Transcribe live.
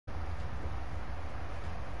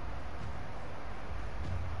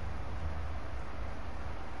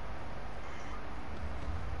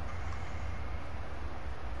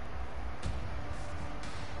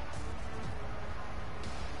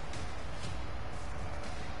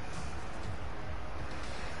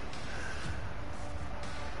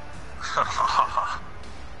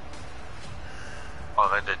Oh,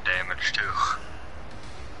 that did damage too.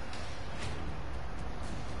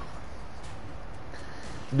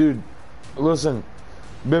 Dude, listen,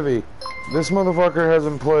 Bivy, this motherfucker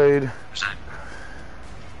hasn't played.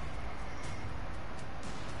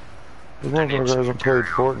 This motherfucker hasn't played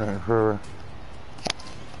Fortnite forever.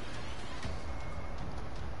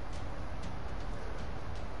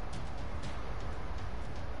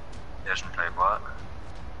 He hasn't played what?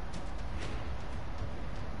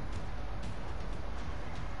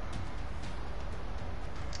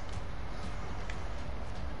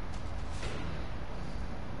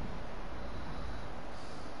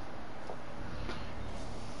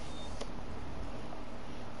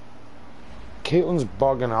 Caitlin's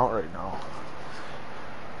bugging out right now.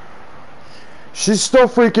 She's still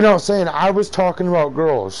freaking out saying I was talking about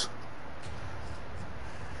girls.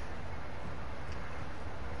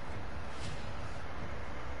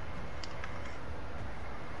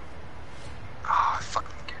 Oh, fucking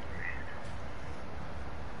kidding me.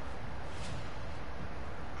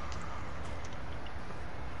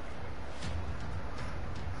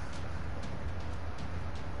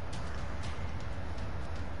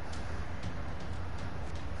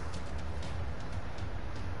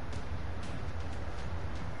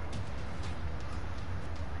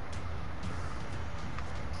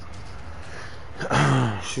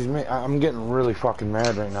 I'm getting really fucking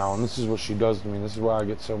mad right now, and this is what she does to me. This is why I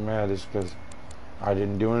get so mad, is because I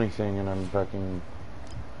didn't do anything, and I'm gonna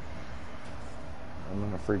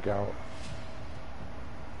freak out.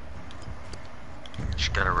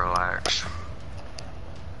 Just gotta relax.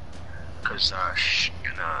 Cause she's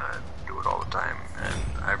gonna do it all the time, and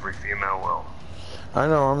every female will. I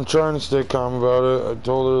know, I'm trying to stay calm about it. I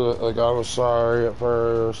told her that, like, I was sorry at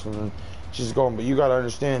first, and then she's going, but you gotta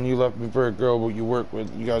understand, you left me for a girl who you work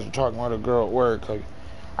with. You guys were talking about a girl at work. Like,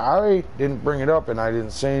 I didn't bring it up, and I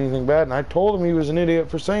didn't say anything bad, and I told him he was an idiot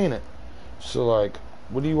for saying it. So, like,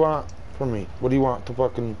 what do you want from me? What do you want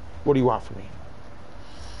from me?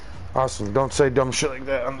 Awesome, don't say dumb shit like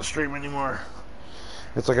that on the stream anymore.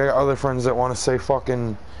 It's like I got other friends that want to say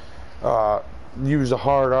fucking, use a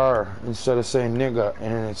hard R instead of saying nigga,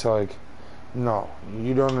 and it's like, no,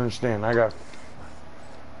 you don't understand.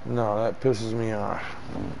 No, that pisses me off.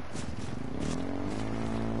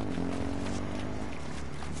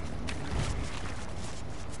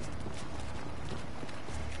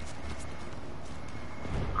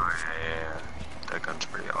 Oh yeah, that gun's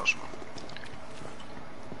pretty awesome.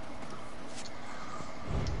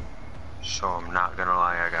 So I'm not gonna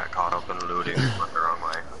lie, I got caught up in looting and went the wrong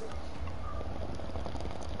way.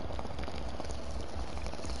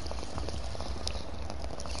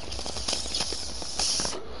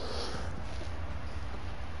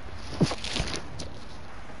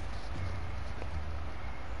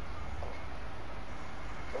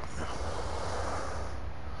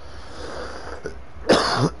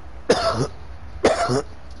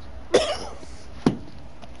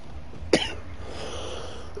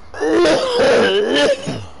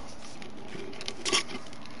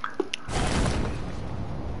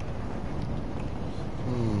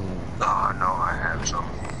 Oh no, I have some.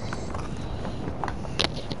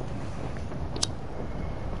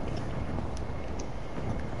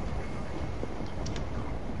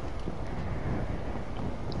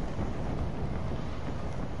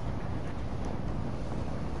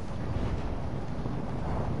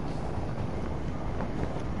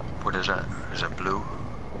 What is that? Is it blue?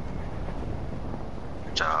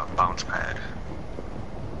 It's a bounce pad.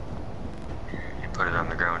 You put it on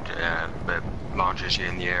the ground and it launches you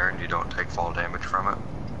in the air and you don't take fall damage from it.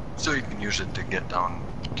 So you can use it to get down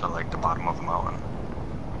to like the bottom of a mountain.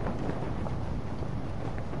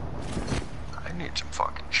 I need some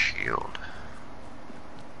fucking shield.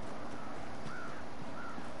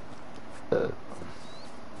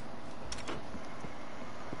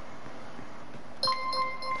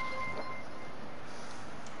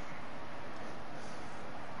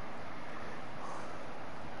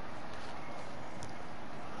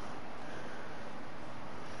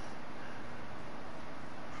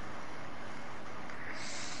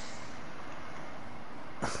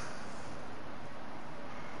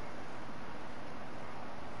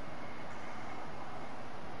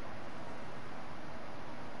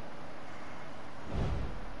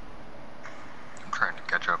 Trying to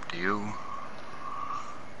catch up to you.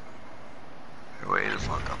 You're way the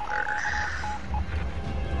fuck up there.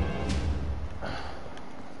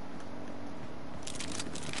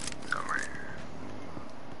 Come right here.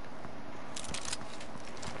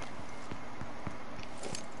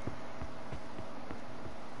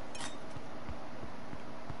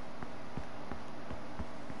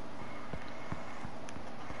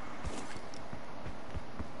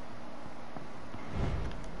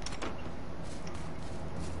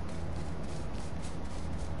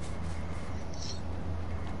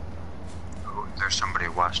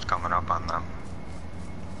 west coming up on them.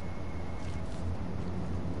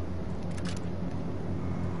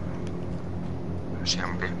 I see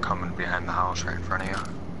them coming behind the house right in front of you.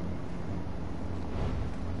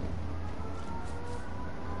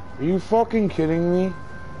 Are you fucking kidding me?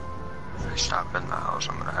 If they stop in the house,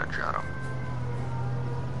 I'm gonna headshot them.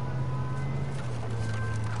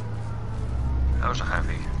 That was a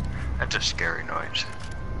heavy. That's a scary noise.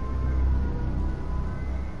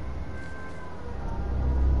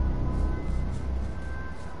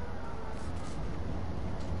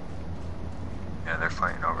 Yeah, they're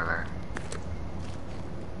fighting over there.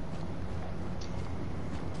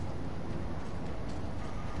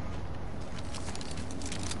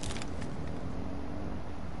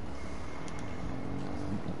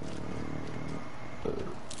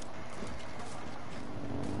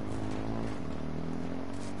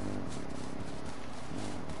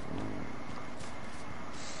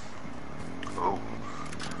 Oh.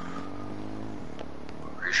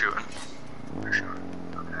 Are you shooting? You're shooting.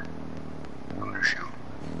 Okay. I'm gonna shoot.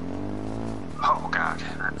 Oh god,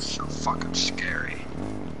 that's so fucking scary.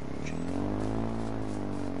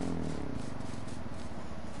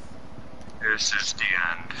 This is the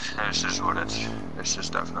end. This is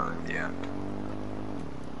definitely the end.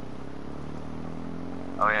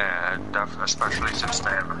 Oh yeah, especially since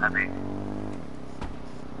they have a heavy.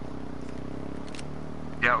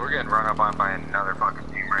 Yeah, we're getting run up on by another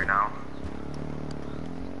fucking team right now.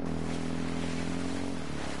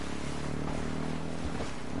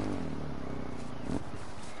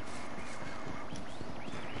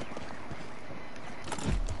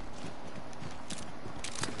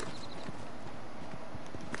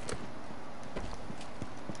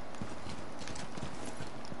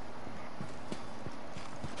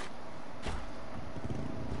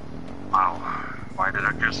 Wow, why did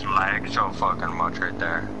it just lag so fucking much right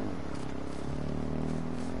there?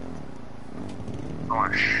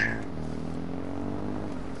 Gosh.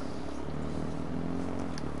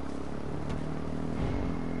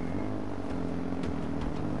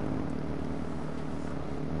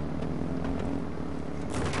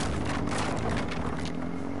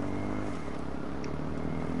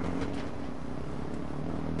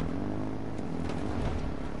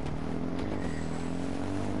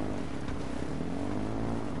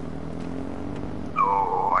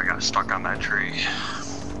 Oh, I got stuck on that tree.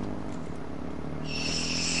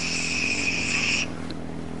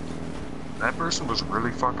 That person was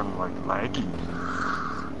really fucking like laggy.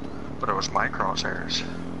 But it was my crosshairs.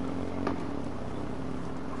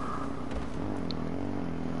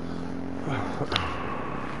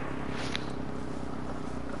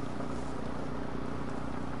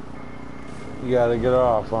 You gotta get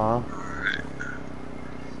off, huh?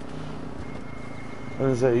 I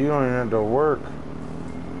was gonna say, you don't even have to work.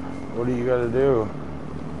 What do you gotta do?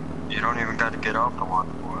 You don't even got to get off the one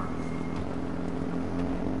for.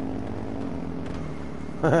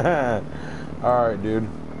 Alright, dude.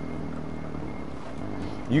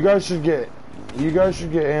 You guys should get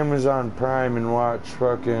Amazon Prime and watch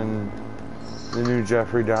fucking the new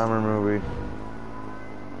Jeffrey Dahmer movie.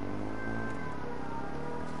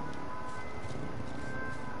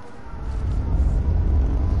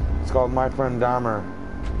 It's called My Friend Dahmer.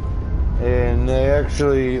 And they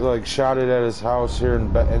actually like shot it at his house here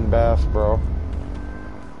in Bath, bro.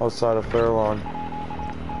 Outside of Fairlawn.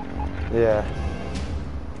 Yeah.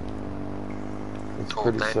 It's Told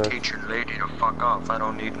pretty that sick. teacher lady to fuck off. I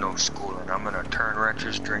don't need no schooling. I'm gonna turn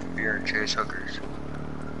wrenches, drink beer, and chase hookers.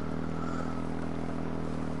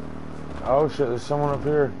 Oh shit, there's someone up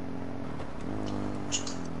here.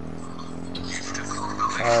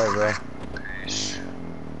 Alright, bro. Peace.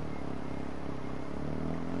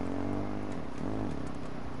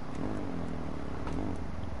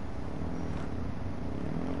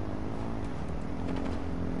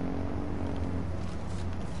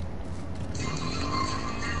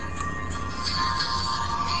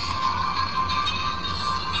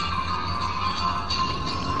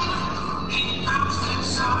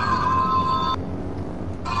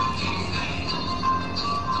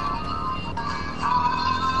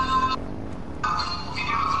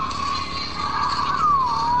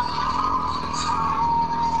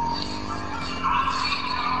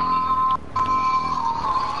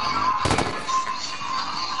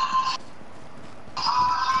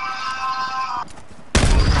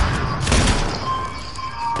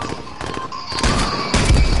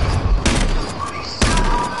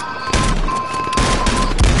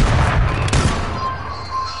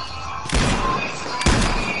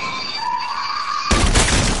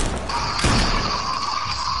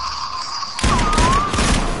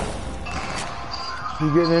 You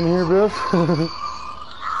getting in here, Biff?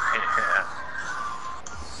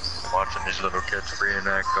 little kids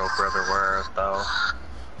reenact "Oh Brother, Where Art Thou?"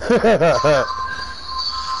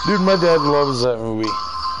 Dude, my dad loves that movie.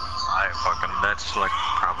 That's like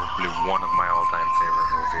probably one of my all-time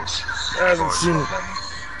favorite movies.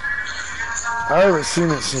 I haven't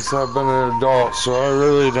seen it since I've been an adult, so I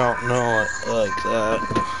really don't know it like that.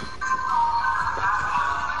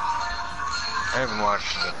 I haven't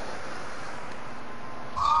watched it.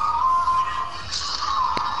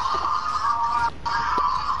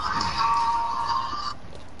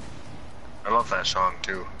 I love that song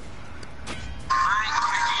too.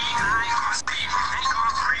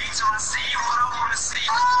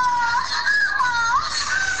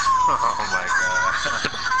 Oh my god.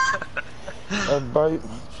 I bite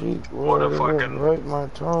my cheek, What a fucking... right my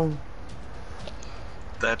tongue.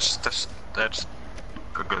 That's a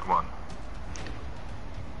good one.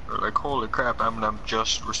 Like, holy crap, Eminem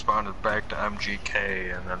just responded back to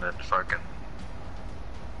MGK, and then it's fucking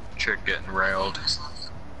chick getting railed.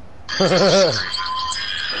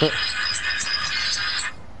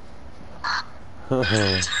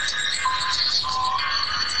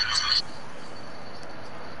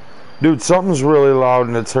 Dude, something's really loud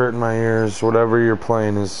and it's hurting my ears. Whatever you're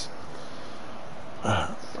playing is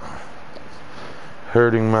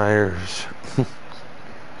hurting my ears.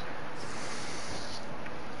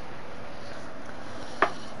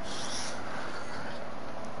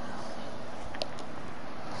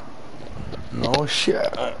 No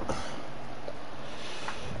shit.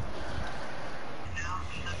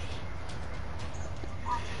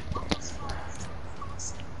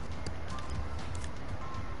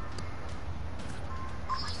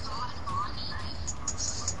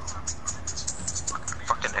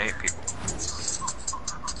 Fucking hate people.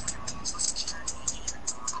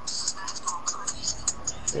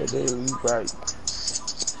 Yeah, they leave right.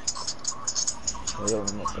 They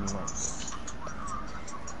don't make them money.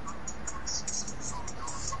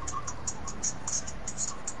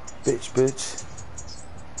 Bitch.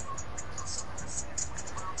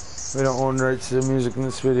 We don't own rights to the music in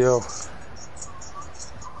this video.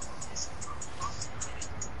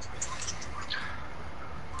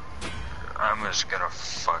 I'm just gonna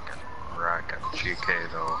fucking rock MGK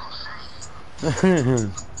though.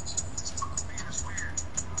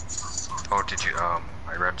 Oh, did you, I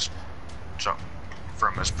read something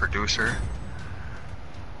from his producer.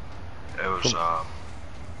 It was,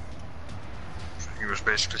 he was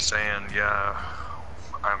basically saying, yeah,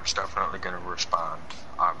 I'm definitely gonna respond,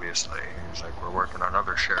 obviously. He's like, we're working on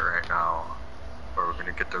other shit right now, but we're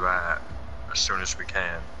gonna get to that as soon as we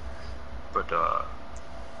can. But,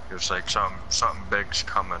 it was like something big's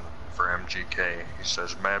coming for MGK. He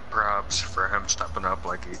says mad props for him stepping up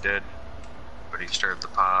like he did, but he stirred the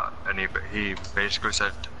pot, and he basically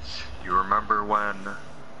said, you remember when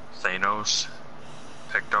Thanos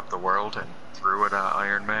picked up the world and threw it at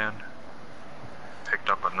Iron Man? Picked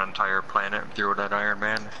up an entire planet and threw it at Iron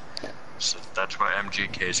Man? So that's what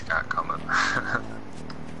MGK's got coming.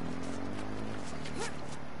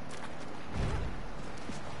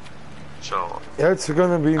 So It's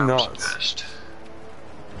gonna be I'm nuts. pissed.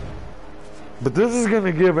 But this is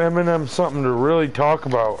gonna give Eminem something to really talk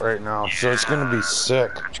about right now, so it's gonna be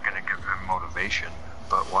sick. It's gonna give him motivation.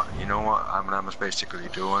 But you know what Eminem is basically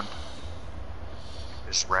doing?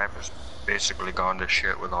 His rap has basically gone to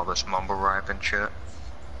shit with all this mumble rap and shit.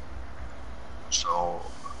 So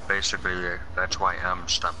basically that's why M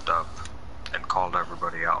stepped up and called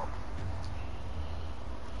everybody out.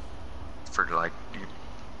 For like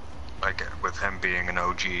with him being an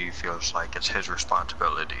OG, he feels like it's his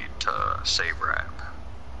responsibility to save rap.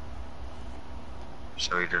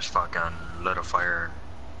 So he just fucking lit a fire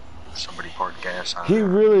and somebody poured gas on He it.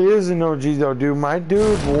 really is an OG though, dude. My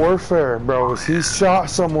dude, Warfare, bro, he shot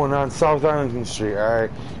someone on South Arlington Street, alright?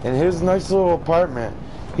 In his nice little apartment,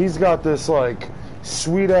 he's got this, like,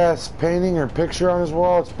 sweet-ass painting or picture on his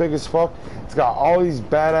wall. It's big as fuck. It's got all these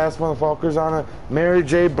badass motherfuckers on it. Mary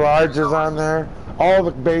J. Blige is on there. All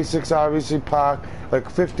the basics, obviously, Pac. Like,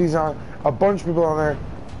 50's on. A bunch of people on there.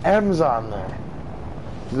 M's on there.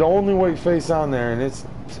 The only white face on there, and it's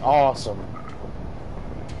awesome.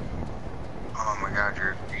 Oh my god,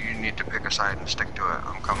 you need to pick a side and stick to it.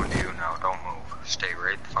 I'm coming to you now, don't move. Stay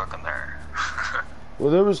right fucking there.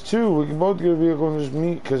 Well, there was two. We can both get a vehicle and just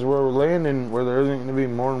meet, because we're landing where there isn't going to be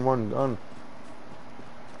more than one gun.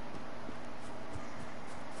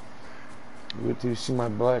 Wait till you see my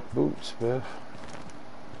black boots, Biff.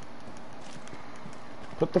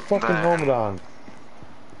 Put the fucking helmet on.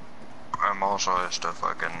 I'm also just to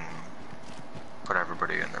fucking put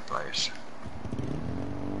everybody in their place.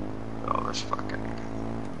 All this fucking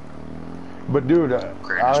But dude,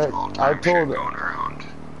 greatest of all I time told shit going around.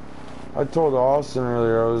 I told Austin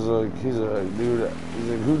earlier, I was like, he's like, dude, he's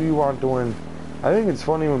like, who do you want to win? I think it's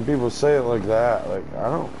funny when people say it like that. Like, I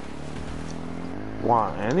don't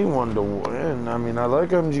want anyone to win. I mean, I like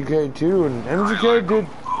MGK too, and MGK did,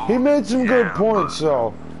 he made some good points,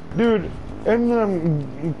 though. Dude,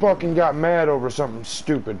 Eminem fucking got mad over something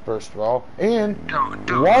stupid, first of all. And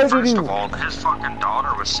Dude, why did first he... of all, his fucking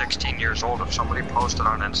daughter was 16 years old. If somebody posted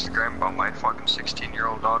on Instagram about my fucking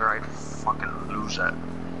 16-year-old daughter, I'd fucking lose it.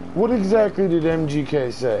 What exactly did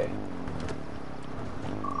MGK say?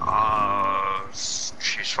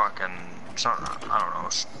 She's fucking something. I don't know.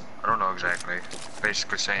 I don't know exactly.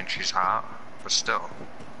 Basically saying she's hot, but still.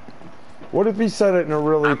 What if he said it in a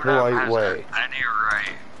really polite has way?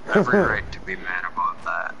 Every right to be mad about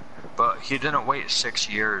that. But he didn't wait 6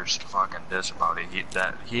 years to fucking diss about it.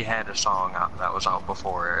 He had a song out that was out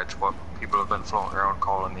before. It's what people have been floating around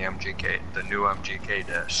calling the MGK, the new MGK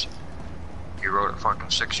diss. He wrote it fucking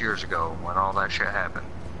 6 years ago when all that shit happened.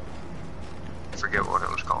 I forget what it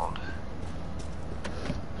was called.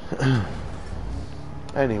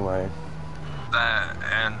 Anyway. That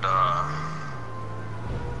and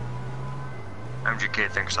MGK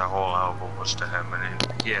thinks that whole album was to him,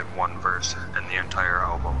 and he had one verse in the entire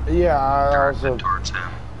album. Yeah, towards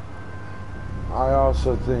him. I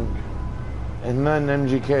also think, and then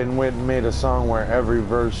MGK went and made a song where every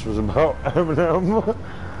verse was about Eminem.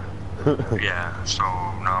 Yeah, so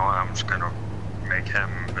now I'm just gonna make him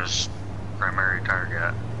his primary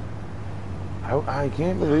target. I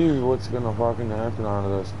can't believe what's gonna fucking happen out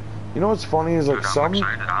of this. You know what's funny is like Dude, I'm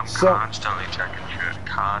excited. I'm constantly checking shit.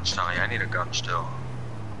 Constantly. I need a gun still.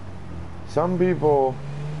 Some people,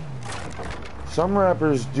 some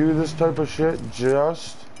rappers do this type of shit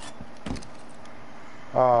just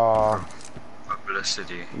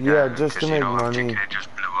publicity. Yeah, just to make money. MGK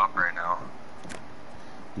just blew up right now.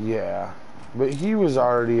 Yeah, but he was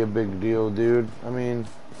already a big deal, dude. I mean,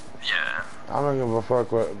 yeah. I don't give a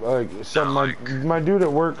fuck what, like, my dude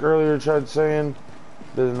at work earlier tried saying,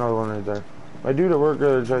 there's another one right there. My dude at work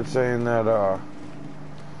earlier tried saying that,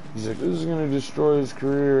 he's like, this is gonna destroy his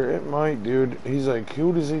career. It might, dude. He's like,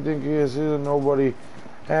 who does he think he is? He's a nobody.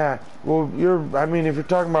 Yeah, well, I mean, if you're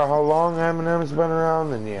talking about how long Eminem's been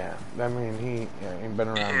around, then yeah. I mean, he ain't been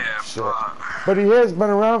around shit. But he has been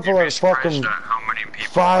around for like fucking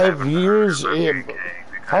 5 years. Yeah.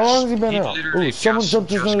 How long has he been out? Ooh, someone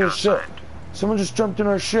jumped in our shit. Someone just jumped in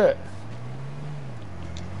our shit.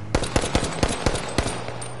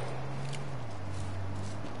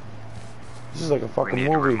 This is like a fucking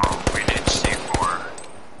movie. We need C4.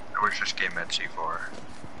 I wish this game had C4.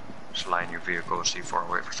 Just line your vehicle with C4 and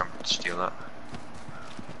wait for someone to steal it.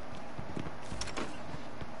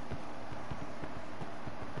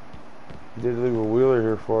 He did leave a wheeler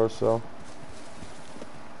here for us, though.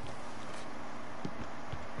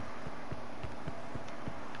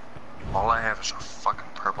 All I have is a fucking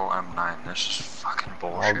purple M9. This is fucking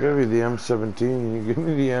bullshit. I'll give you the M17. You give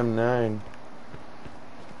me the M9.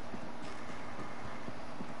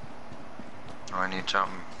 Oh, I need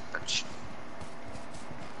something that's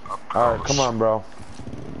up close. Alright, come on, bro.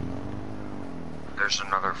 There's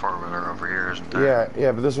another four-wheeler over here, isn't there?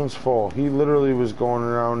 Yeah, but this one's full. He literally was going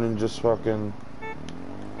around and just fucking...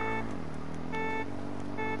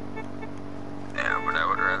 Yeah, but I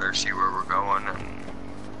would rather see where we're going and...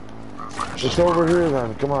 It's over here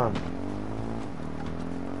then, come on.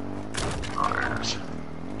 Oh, there it is.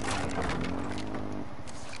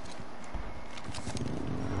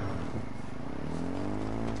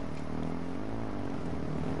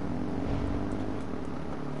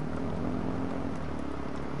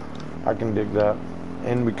 I can dig that.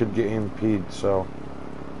 And we could get impeded, so...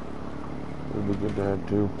 it would be good to have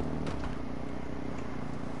two.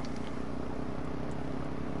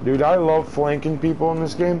 Dude, I love flanking people in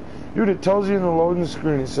this game. Dude, it tells you in the loading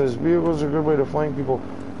screen, it says vehicles are a good way to flank people.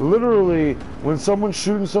 Literally, when someone's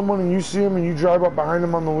shooting someone and you see them and you drive up behind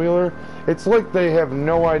them on the wheeler, it's like they have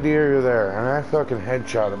no idea you're there. And I fucking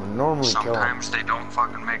headshot them and normally kill them. Sometimes they don't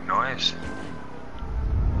fucking make noise.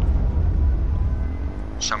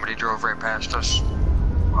 Somebody drove right past us,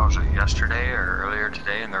 what was it, yesterday or earlier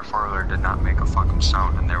today, and their four-wheeler did not make a fucking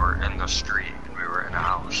sound, and they were in the street, and we were in a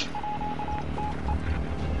house.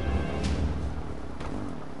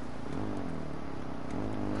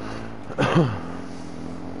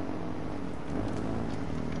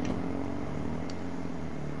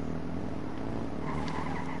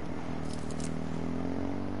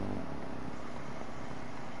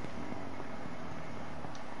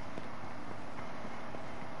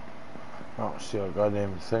 I don't see a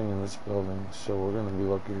goddamn thing in this building, so we're gonna be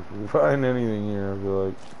lucky if we find anything here, I feel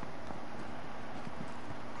like.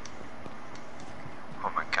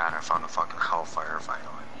 Oh my god, I found a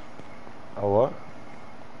A what?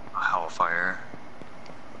 A hellfire.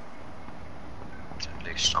 It's at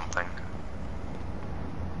least something.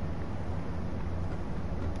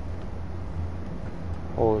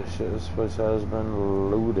 Holy shit, this place has been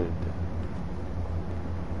looted.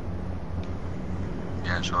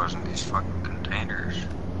 Yeah, so isn't these fucking containers.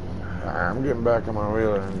 Alright, I'm getting back on my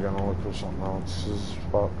wheeler and gonna look for something else. This is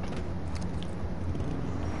fucked.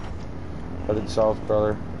 Headed south,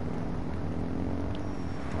 brother.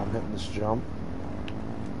 I'm hitting this jump.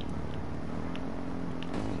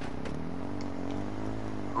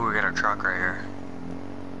 Ooh, we got a truck right here.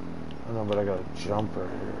 I know, but I got a jump right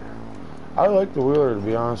here. I like the wheeler, to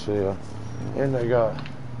be honest with you. And I got...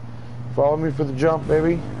 Follow me for the jump,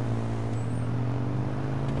 baby.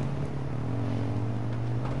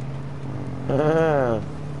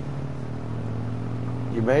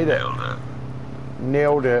 You made it. Nailed it.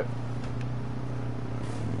 Nailed it.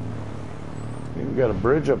 We got a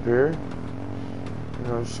bridge up here. You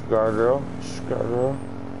know, guardrail. Guardrail.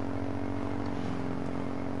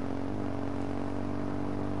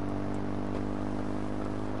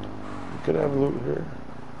 We could have loot here.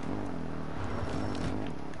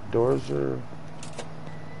 Doors are...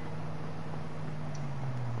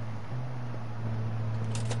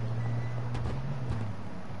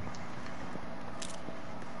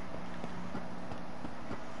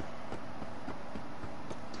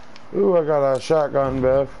 Ooh, I got a shotgun,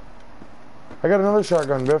 Bev. I got another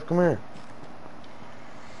shotgun, Bev. Come here.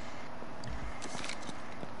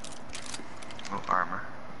 Oh, armor.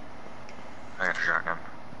 I got a shotgun.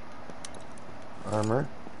 Armor.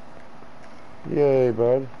 Yay,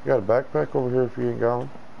 bud. You got a backpack over here if you ain't got one.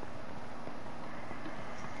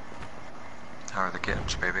 How are the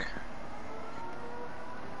kittens, baby?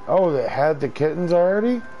 Oh, they had the kittens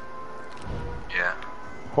already? Yeah.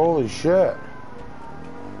 Holy shit.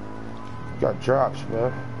 Got drops,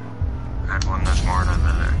 Bev. I had one this morning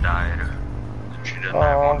and it died. And she didn't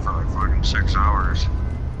have one for like fucking 6 hours.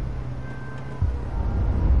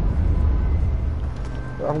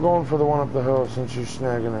 I'm going for the one up the hill since you're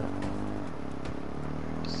snagging it.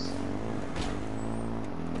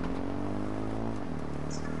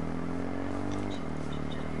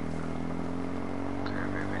 Okay,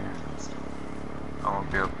 baby. I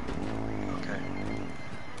won't be up. Okay.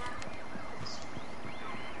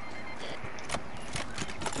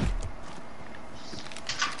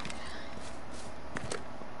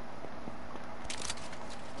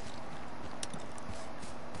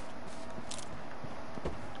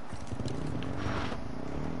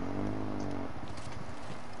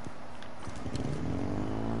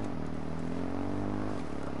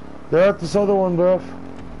 They're at this other one, Bev.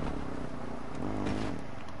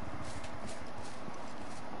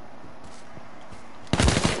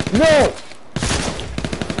 No!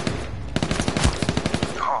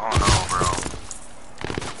 Oh no, bro.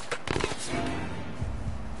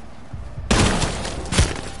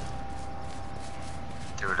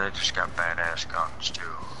 Dude, I just got badass guns too.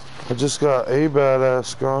 I just got a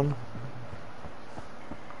badass gun.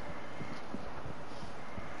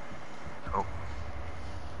 Oh.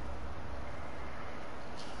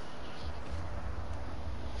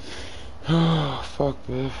 Oh, fuck,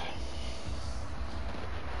 Bev.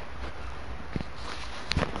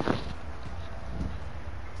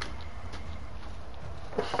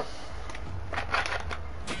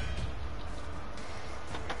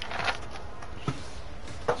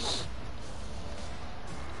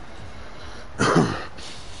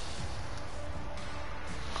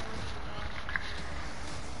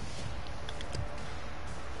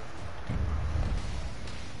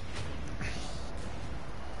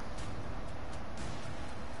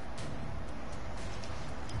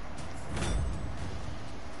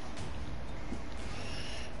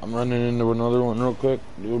 I'm running into another one real quick,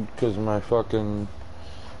 dude, because my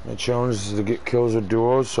challenge is to get kills with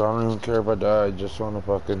duos, so I don't even care if I die. I just want to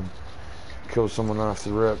fucking kill someone off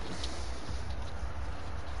the rip.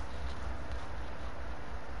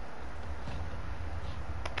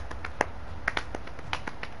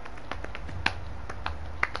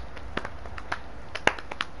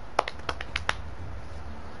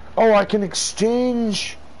 Oh, I can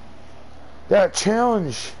exchange that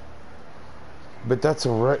challenge. But that's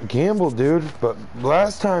a gamble, dude. But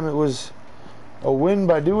last time it was a win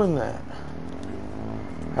by doing that.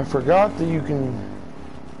 I forgot that you can...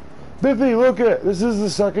 Biffy, look at it. This is the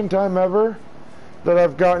second time ever that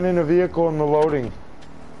I've gotten in a vehicle in the loading.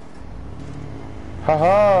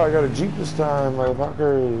 Haha, I got a Jeep this time,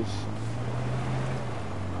 motherfuckers.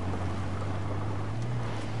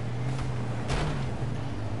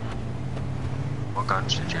 What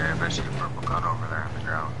guns did you have? I see a purple gun over there on the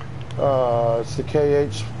ground. It's the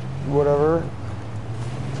KH whatever.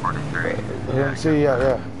 43. Yeah, I get See, yeah,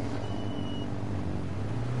 that. yeah.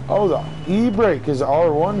 Oh, the e-brake is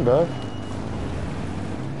R1, Beth.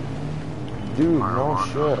 Dude, no R1.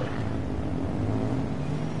 shit.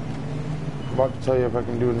 I'm about to tell you if I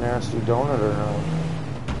can do a nasty donut or not.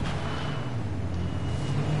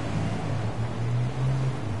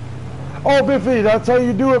 Oh, Biffy, that's how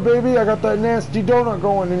you do it, baby. I got that nasty donut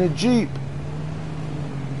going in a Jeep.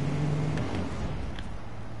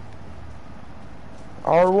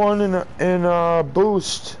 R1 in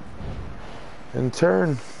boost and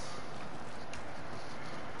turn.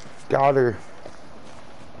 Got her.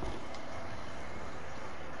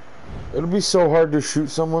 It'll be so hard to shoot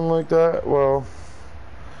someone like that. Well,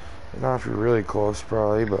 not if you're really close,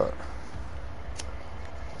 probably, but.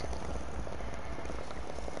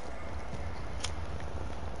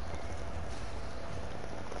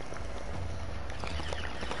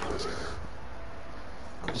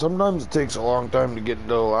 Sometimes it takes a long time to get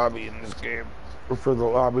into the lobby in this game, or for the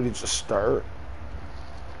lobby to just start.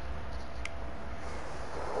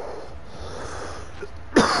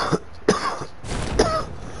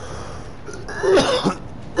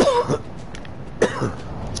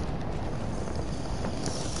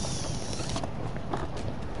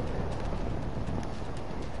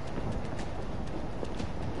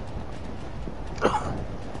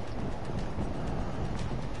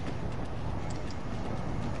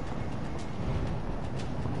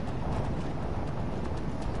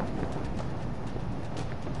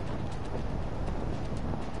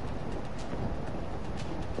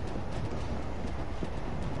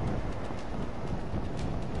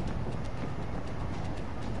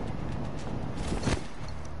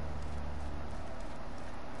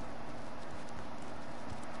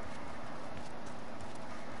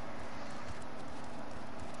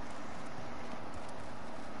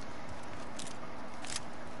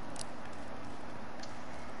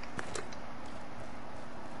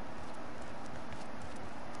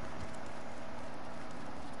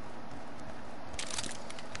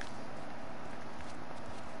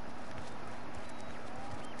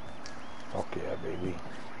 Fuck yeah, baby.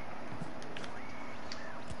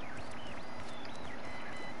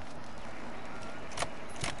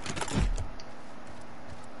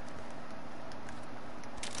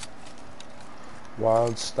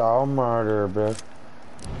 Wild style murder, bitch.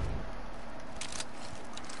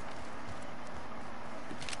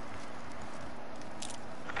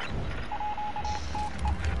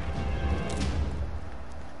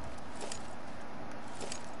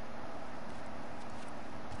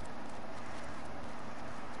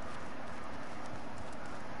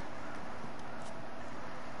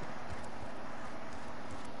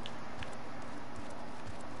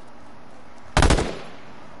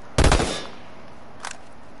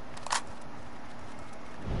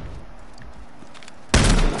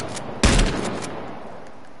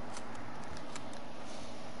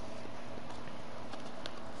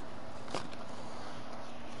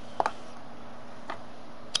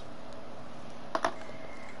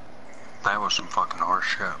 That was some fucking horse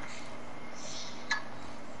shit.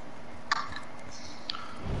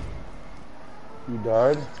 You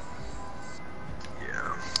died?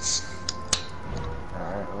 Yeah.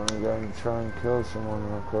 Alright, let me go and try and kill someone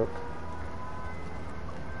real quick.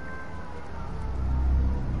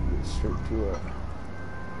 Get straight to it.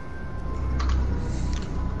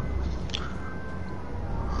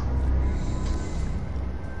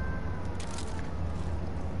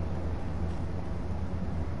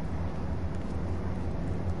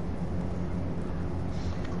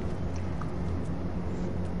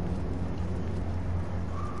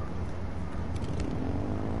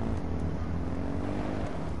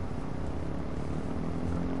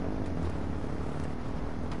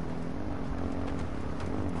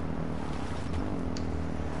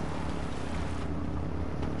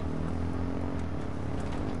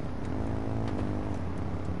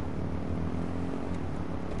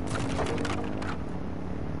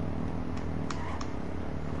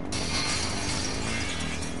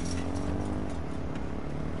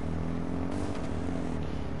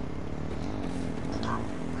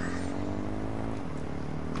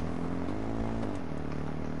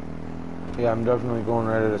 Yeah, I'm definitely going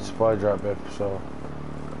right at a supply drop, if so.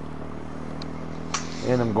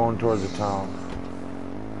 And I'm going towards the town.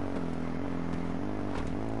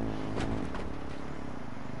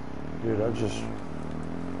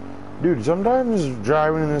 Dude, sometimes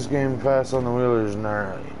driving in this game fast on the wheeler is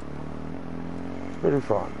gnarly. It's pretty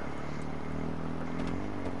fun.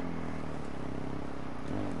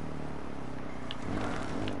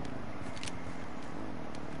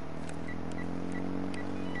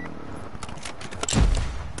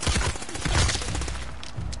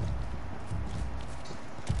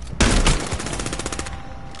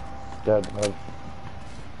 dead, bud.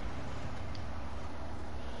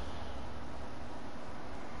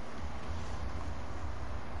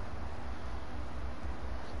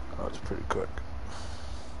 Oh, it's pretty quick.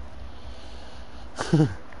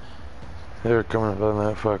 They were coming up on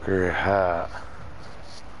that fucker hat.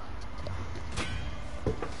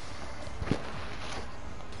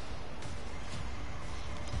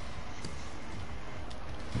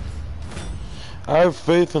 I have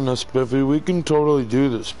faith in us, Biffy. We can totally do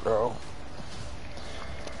this, bro.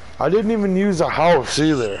 I didn't even use a house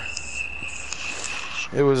either.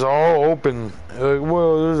 It was all open.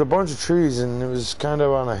 Well, there's a bunch of trees, and it was kind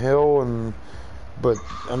of on a hill, but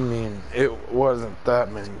I mean, it wasn't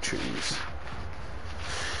that many trees.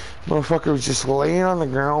 Motherfucker was just laying on the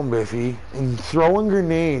ground, Biffy, and throwing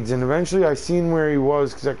grenades, and eventually I seen where he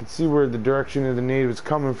was, because I could see where the direction of the grenade was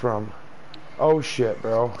coming from. Oh shit,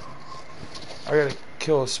 bro. I gotta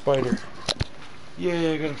kill a spider.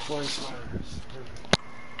 Yeah, I gotta fly spiders.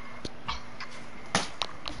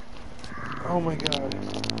 Oh my god.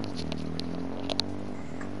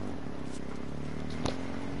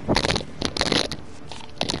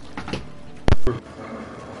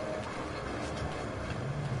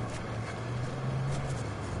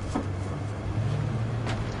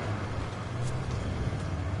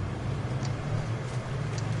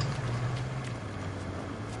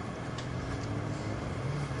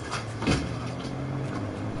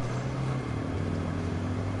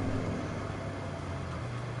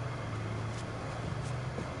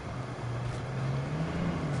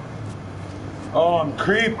 Oh, I'm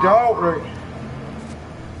creeped out right.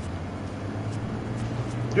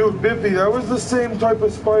 Dude, Biffy, that was the same type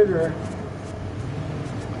of spider.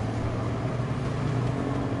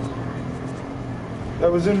 That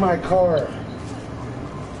was in my car.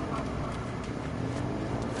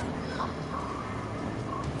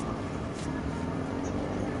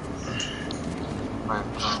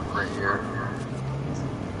 Right here.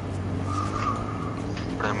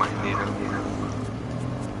 But I might need him.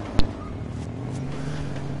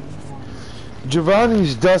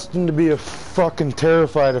 Giovanni's destined to be a fucking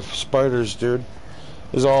terrified of spiders, dude.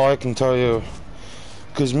 Is all I can tell you.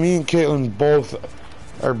 Because me and Caitlin both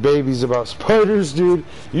are babies about spiders, dude.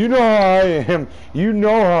 You know how I am. You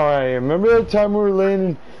know how I am. Remember that time we were laying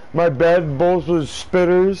in my bed, both with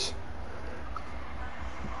spitters?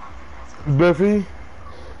 Biffy?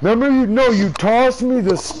 Remember, you tossed me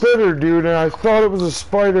the spitter, dude, and I thought it was a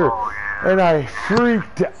spider, and I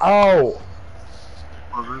freaked out.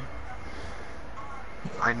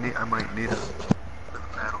 I might need him for the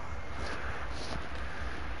battle.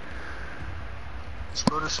 Let's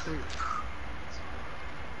go to sleep.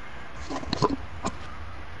 Okay.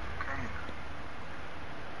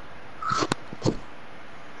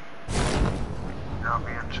 Now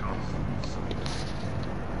be in tune.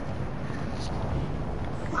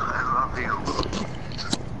 I love you.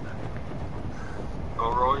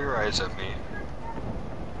 Don't roll your eyes at me.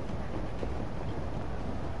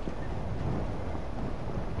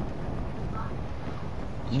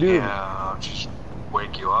 Dude. Yeah, I'll just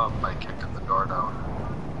wake you up by kicking the door down.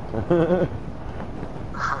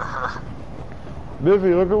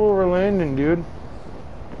 Biffy, look at where we're landing, dude.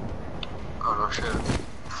 Oh no shit.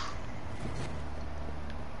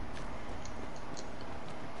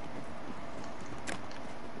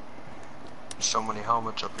 So many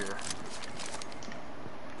helmets up here.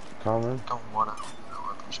 Coming. Don't wanna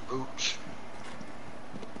weapons, boots.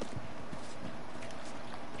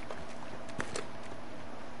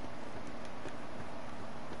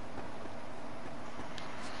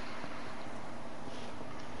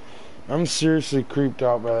 I'm seriously creeped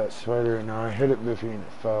out by that spider right now. I hit it, Biffy, and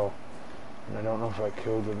it fell. And I don't know if I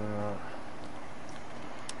killed it or not.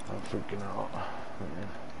 I'm freaking out. Man.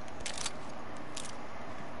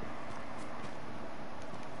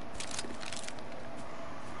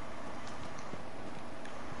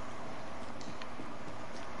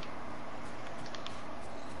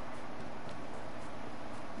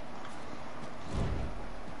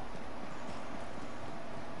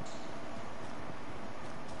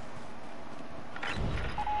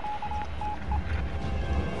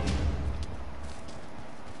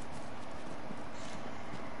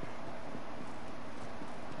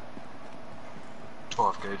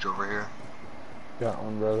 Gauge over here. Got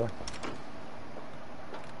one, brother.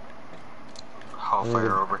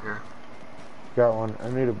 Hellfire over here. Got one. I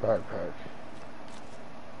need a backpack.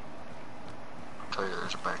 I'll tell you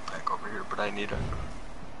there's a backpack over here, but I need it.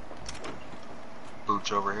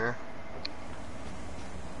 Boots over here.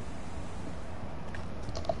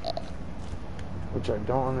 Which I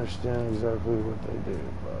don't understand exactly what they do,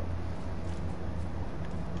 but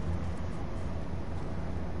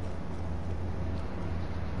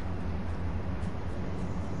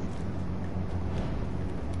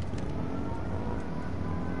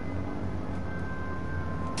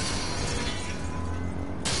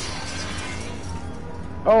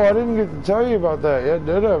Oh, I didn't get to tell you about that yet,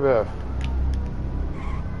 did I, Beth?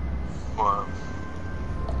 What?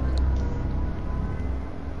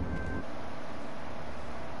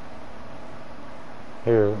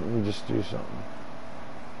 Here, let me just do something.